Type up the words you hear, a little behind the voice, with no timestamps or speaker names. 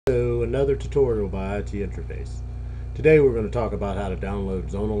another tutorial by IT Interface. Today we're going to talk about how to download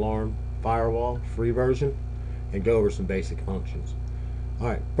ZoneAlarm Firewall free version and go over some basic functions.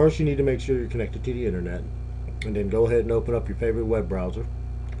 Alright, first you need to make sure you're connected to the internet, and then go ahead and open up your favorite web browser.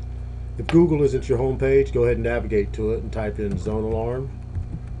 If Google isn't your home page, go ahead and navigate to it and type in ZoneAlarm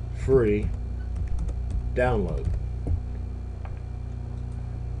free download.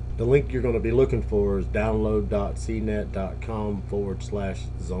 The link you're going to be looking for is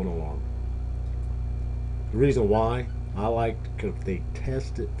download.cnet.com/ZoneAlarm. The reason why I like because they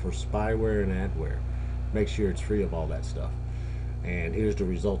test it for spyware and adware. Make sure it's free of all that stuff. And here's the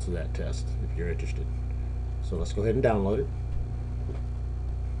results of that test if you're interested. So let's go ahead and download it.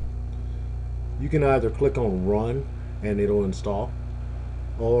 You can either click on Run and it'll install,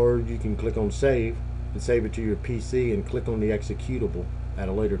 or you can click on Save and save it to your PC and click on the executable at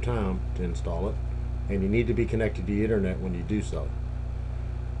a later time to install it. And you need to be connected to the internet when you do so.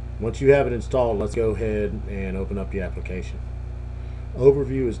 Once you have it installed, let's go ahead and open up the application.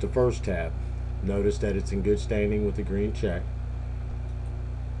 Overview is the first tab. Notice that it's in good standing with the green check.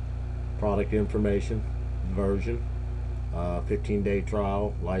 Product information, version, 15-day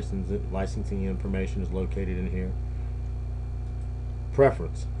trial, licensing information is located in here.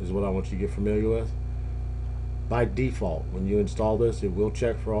 Preference is what I want you to get familiar with. By default, when you install this, it will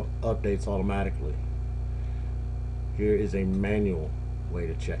check for updates automatically. Here is a manual way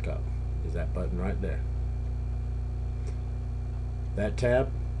to check up. Is that button right there. That tab,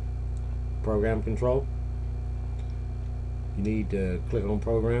 program control, you need to click on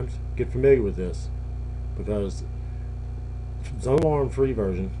programs. Get familiar with this, because ZoneAlarm free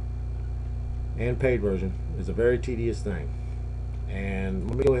version and paid version is a very tedious thing. And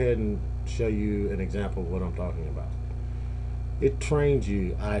let me go ahead and show you an example of what I'm talking about. It trains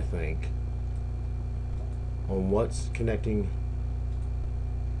you, I think, on what's connecting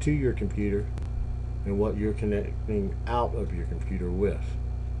to your computer and what you're connecting out of your computer with.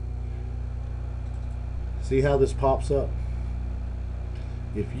 See how this pops up?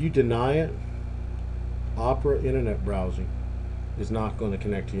 If you deny it, Opera internet browsing is not going to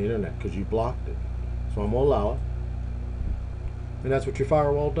connect to the internet because you blocked it. So I'm going to allow it. And that's what your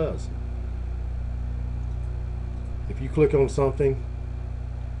firewall does. If you click on something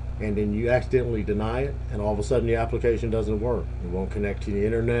and then you accidentally deny it, and all of a sudden the application doesn't work, it won't connect to the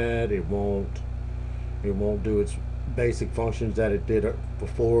internet, it won't do its basic functions that it did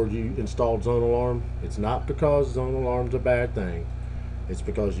before you installed ZoneAlarm, it's not because ZoneAlarm's a bad thing, it's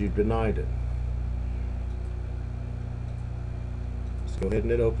because you denied it. Let's go ahead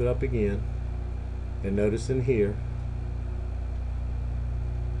and open up again, and notice in here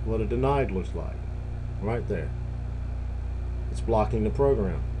what a denied looks like right there. It's blocking the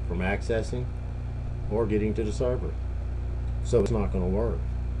program from accessing or getting to the server, so it's not going to work.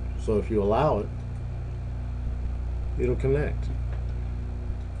 So if you allow it, it'll connect.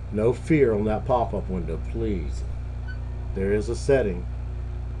 No fear on that pop-up window, please. There is a setting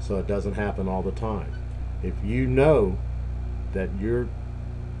so it doesn't happen all the time. If you know that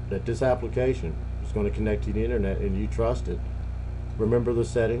this application is going to connect to the internet and you trust it, remember the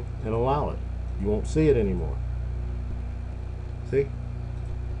setting and allow it. You won't see it anymore. See?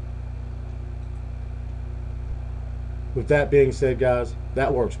 With that being said, guys,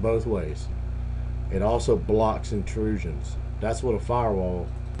 that works both ways. It also blocks intrusions. That's what a firewall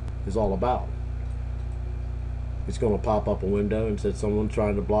is all about. It's going to pop up a window and said someone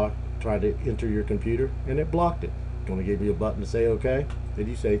tried to enter your computer, and it blocked it. It's going to give you a button to say okay, then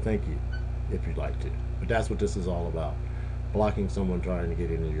you say thank you if you'd like to. But that's what this is all about. Blocking someone trying to get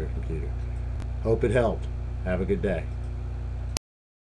into your computer. Hope it helped. Have a good day.